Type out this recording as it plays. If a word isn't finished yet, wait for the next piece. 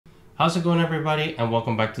How's it going, everybody, and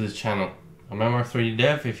welcome back to the channel. I'm MR3D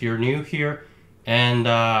Dev if you're new here, and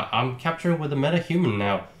I'm capturing with a Metahuman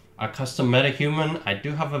now. A custom Metahuman. I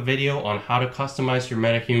do have a video on how to customize your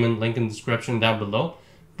Metahuman, link in the description down below.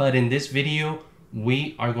 But in this video,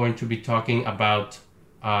 we are going to be talking about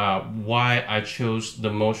why I chose the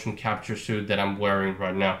motion capture suit that I'm wearing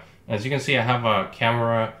right now. As you can see, I have a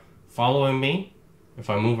camera following me if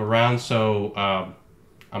I move around, so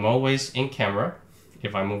I'm always in camera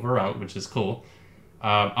if I move around, which is cool.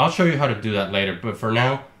 I'll show you how to do that later, but for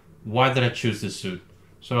now, why did I choose this suit?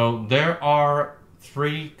 So there are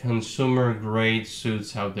 3 consumer grade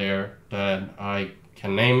suits out there that I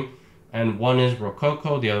can name, and one is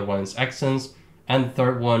Rococo, the other one is Exens, and the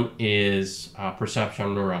third one is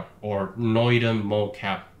Perception Neuron, or Noidum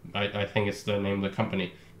Mocap. I think it's the name of the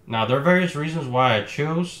company. Now, there are various reasons why I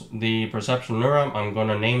chose the Perception Neuron. I'm going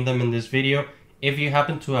to name them in this video. If you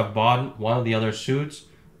happen to have bought one of the other suits,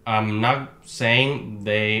 I'm not saying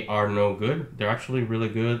they are no good. They're actually really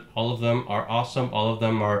good. All of them are awesome. All of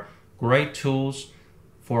them are great tools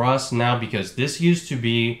for us now, because this used to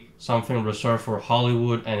be something reserved for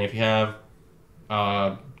Hollywood. And if you have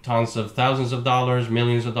tons of thousands of dollars,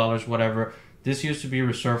 millions of dollars, whatever, this used to be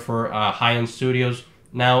reserved for high-end studios.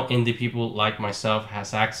 Now indie people like myself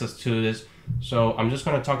has access to this. So I'm just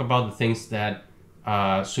going to talk about the things that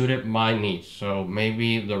suited my needs. So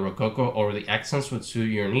maybe the Rococo or the Exens would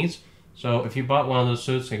suit your needs. So if you bought one of those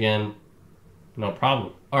suits, again, no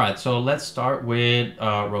problem. Alright, so let's start with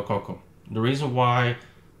Rococo. The reason why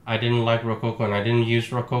I didn't like Rococo and I didn't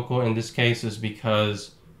use Rococo in this case is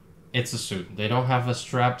because it's a suit. They don't have a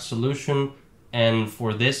strap solution, and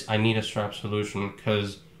for this I need a strap solution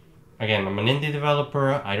because, again, I'm an indie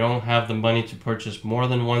developer. I don't have the money to purchase more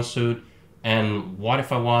than one suit. And what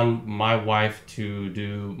if I want my wife to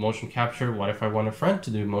do motion capture? What if I want a friend to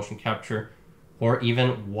do motion capture? Or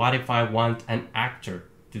even what if I want an actor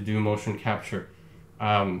to do motion capture?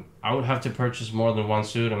 I would have to purchase more than one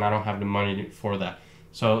suit, and I don't have the money for that.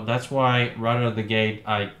 So that's why right out of the gate,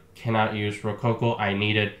 I cannot use Rococo. I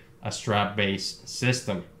needed a strap-based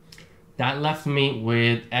system. That left me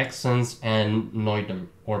with Exens and Noidum,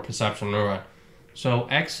 or Perception Neuron. So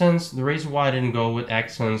Exens, the reason why I didn't go with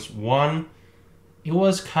Exens, one, it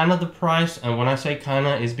was kind of the price, and when I say kind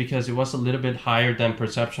of is because it was a little bit higher than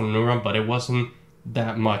Perception Neuron, but it wasn't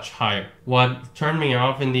that much higher. What turned me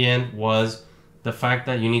off in the end was the fact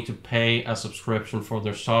that you need to pay a subscription for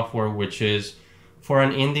their software, which is, for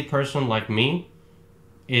an indie person like me,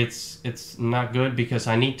 it's not good, because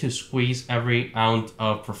I need to squeeze every ounce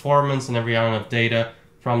of performance and every ounce of data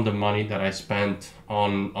from the money that I spent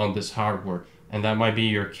on this hardware. And that might be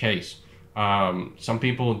your case. Some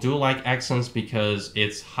people do like Exens because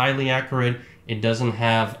it's highly accurate. It doesn't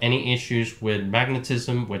have any issues with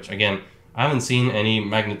magnetism, which, again, I haven't seen any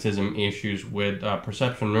magnetism issues with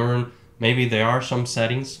Perception Neuron. Maybe there are some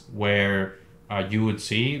settings where you would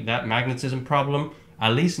see that magnetism problem,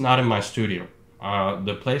 at least not in my studio.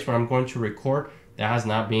 The place where I'm going to record, that has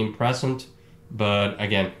not been present, but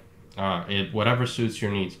again, whatever suits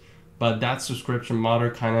your needs. But that subscription model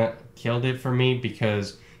kind of killed it for me,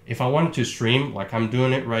 because if I wanted to stream like I'm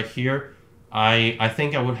doing it right here, I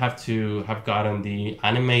think I would have to have gotten the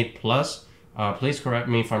Animate Plus. Please correct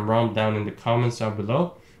me if I'm wrong down in the comments down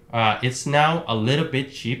below. It's now a little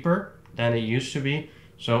bit cheaper than it used to be.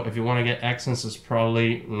 So if you want to get Exens, it's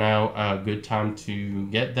probably now a good time to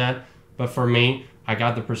get that. But for me, I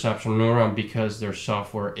got the Perception Neuron because their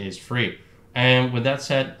software is free. And with that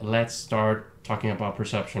said, let's start talking about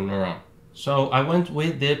Perception Neuron. So I went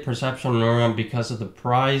with the Perception Neuron because of the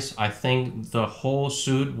price. I think the whole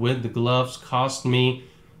suit with the gloves cost me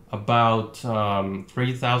about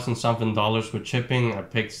 $3,000 something with shipping. I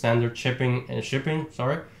picked standard shipping,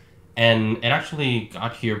 and it actually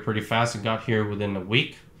got here pretty fast. It got here within a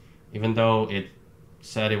week, even though it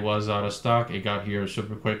said it was out of stock. It got here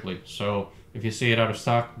super quickly. So if you see it out of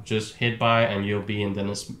stock, just hit buy and you'll be in the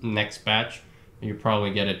next batch. You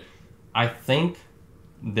probably get it. I think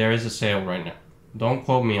there is a sale right now. Don't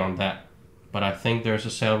quote me on that, but I think there's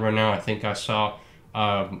a sale right now. I think I saw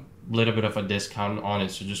a little bit of a discount on it.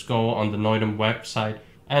 So just go on the Noidum website,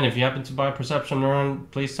 and if you happen to buy Perception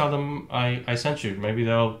Neuron, please tell them I sent you. Maybe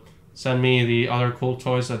they'll send me the other cool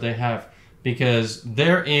toys that they have, because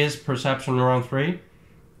there is Perception Neuron 3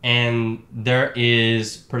 and there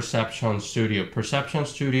is Perception Studio. Perception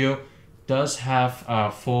Studio does have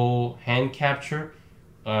a full hand capture.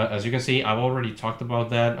 As you can see, I've already talked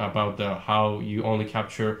about that, about how you only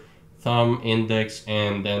capture thumb, index,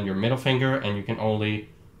 and then your middle finger, and you can only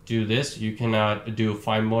do this. You cannot do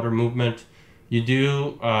fine motor movement.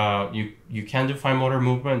 you can do fine motor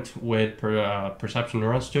movement with Perception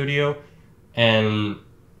Neuron Studio, and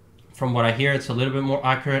from what I hear, it's a little bit more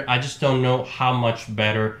accurate. I just don't know how much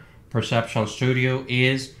better Perception Studio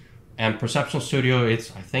is. And Perception Studio,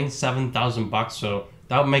 it's I think $7,000, so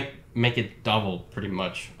that would make it double pretty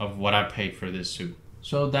much of what I paid for this suit.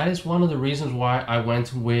 So that is one of the reasons why I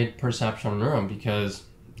went with Perception Neuron, because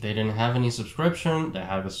they didn't have any subscription. They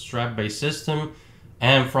have a strap-based system,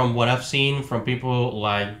 and from what I've seen from people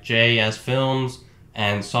like JS Films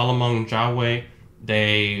and Solomon Jaway,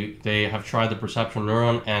 they have tried the Perception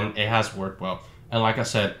Neuron and it has worked well. And like I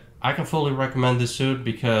said, I can fully recommend this suit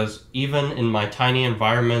because even in my tiny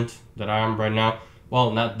environment that I am right now,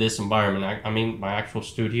 well, not this environment, I mean my actual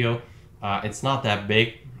studio, it's not that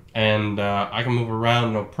big, and I can move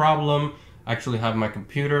around no problem. I actually have my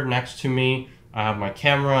computer next to me, I have my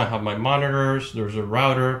camera, I have my monitors, there's a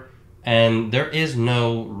router, and there is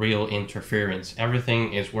no real interference.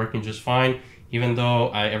 Everything is working just fine, even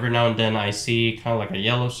though every now and then I see kind of like a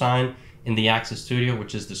yellow sign in the Access Studio,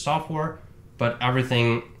 which is the software, but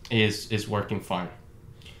everything is working fine.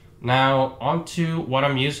 Now onto what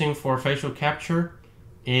I'm using for facial capture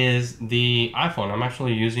is the iPhone. I'm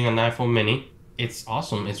actually using an iPhone mini. It's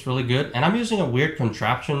awesome, it's really good, and I'm using a weird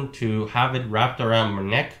contraption to have it wrapped around my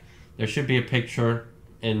neck. There should be a picture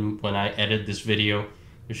when I edit this video.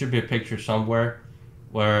 There should be a picture somewhere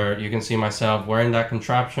where you can see myself wearing that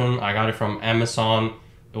contraption. I got it from Amazon.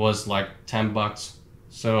 It was like $10,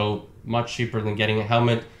 so much cheaper than getting a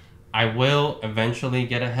helmet. I will eventually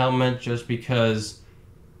get a helmet just because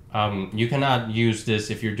you cannot use this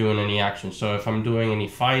if you're doing any action. So if I'm doing any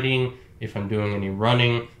fighting, if I'm doing any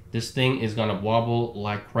running, this thing is gonna wobble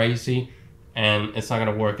like crazy and it's not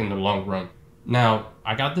gonna work in the long run. Now,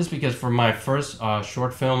 I got this because for my first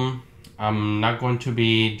short film, I'm not going to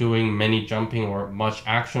be doing many jumping or much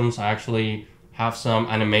actions. I actually have some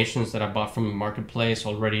animations that I bought from the marketplace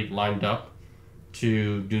already lined up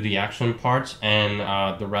to do the action parts, and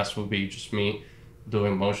the rest will be just me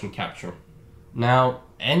doing motion capture. Now,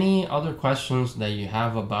 any other questions that you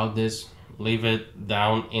have about this, leave it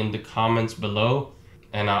down in the comments below,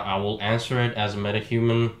 and I will answer it as a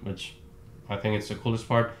metahuman, which I think it's the coolest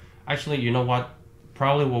part. Actually, you know what?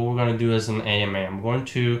 Probably what we're going to do is an AMA. I'm going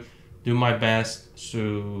to do my best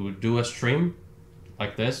to do a stream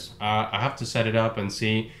like this. I have to set it up and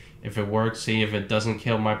see if it works, see if it doesn't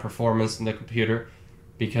kill my performance in the computer,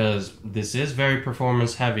 because this is very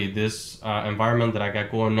performance heavy. This environment that I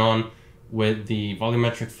got going on with the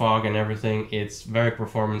volumetric fog and everything, it's very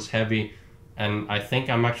performance heavy, and I think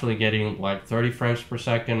I'm actually getting like 30 frames per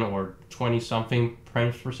second or 20 something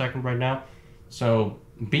frames per second right now. So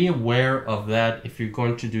be aware of that if you're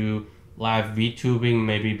going to do live VTubing.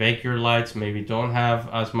 Maybe bake your lights, maybe don't have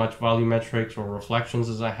as much volumetrics or reflections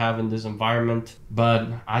as I have in this environment, but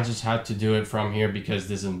I just had to do it from here because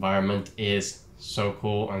this environment is so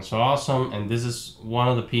cool and so awesome. And this is one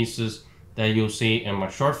of the pieces that you'll see in my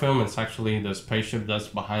short film. It's actually the spaceship that's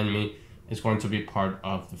behind me is going to be part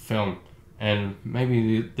of the film, and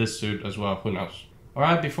maybe this suit as well, who knows. All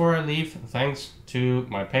right, before I leave, thanks to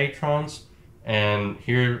my patrons. And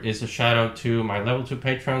here is a shout out to my level 2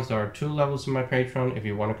 patrons. There are 2 levels in my Patreon. If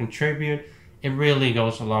you want to contribute, it really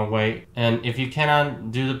goes a long way. And if you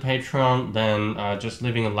cannot do the Patreon, then just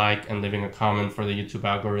leaving a like and leaving a comment for the YouTube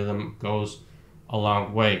algorithm goes a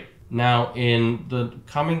long way. Now, in the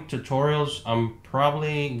coming tutorials, I'm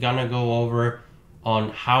probably gonna go over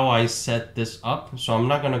on how I set this up. So I'm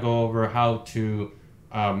not gonna go over how to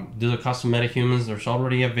do the custom metahumans. There's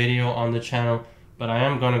already a video on the channel, but I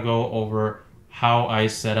am gonna go over how I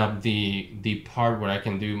set up the part where I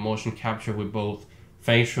can do motion capture with both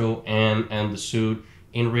facial and the suit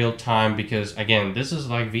in real time, because again, this is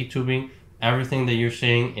like VTubing. Everything that you're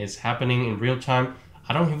seeing is happening in real time.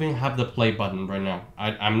 I don't even have the play button right now.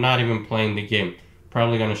 I'm not even playing the game.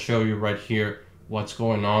 Probably gonna show you right here what's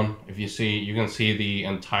going on. If you see, you can see the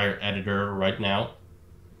entire editor right now.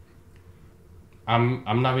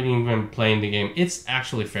 I'm not even playing the game. It's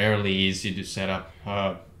actually fairly easy to set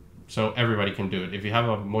up. So everybody can do it. If you have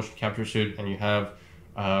a motion capture suit and you have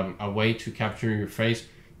a way to capture your face,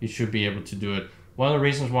 you should be able to do it. One of the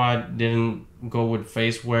reasons why I didn't go with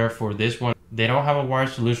face wear for this one, they don't have a wired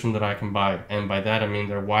solution that I can buy. And by that I mean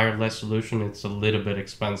their wireless solution, it's a little bit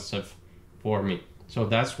expensive for me. So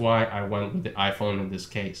that's why I went with the iPhone in this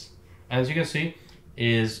case. And as you can see,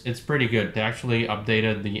 it's pretty good. They actually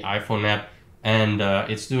updated the iPhone app, and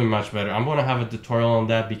it's doing much better. I'm gonna have a tutorial on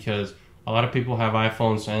that because a lot of people have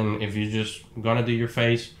iPhones, and if you're just gonna do your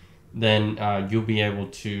face, then you'll be able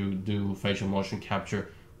to do facial motion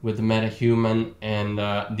capture with the Metahuman.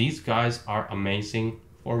 And these guys are amazing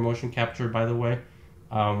for motion capture, by the way.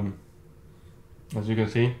 As you can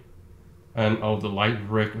see. And oh, the light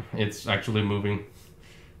rig, it's actually moving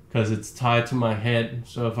because it's tied to my head.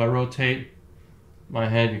 So if I rotate my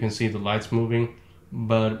head, you can see the lights moving.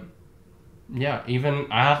 But yeah, even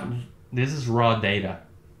this is raw data.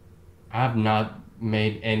 I have not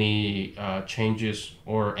made any changes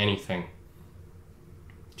or anything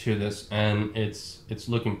to this, and it's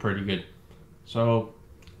looking pretty good. So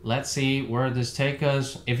let's see where this takes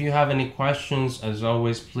us. If you have any questions, as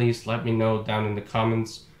always, please let me know down in the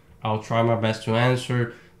comments. I'll try my best to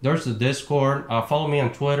answer. There's the Discord. Follow me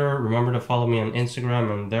on Twitter. Remember to follow me on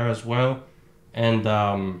Instagram. I'm there as well. And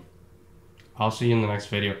I'll see you in the next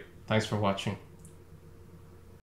video. Thanks for watching.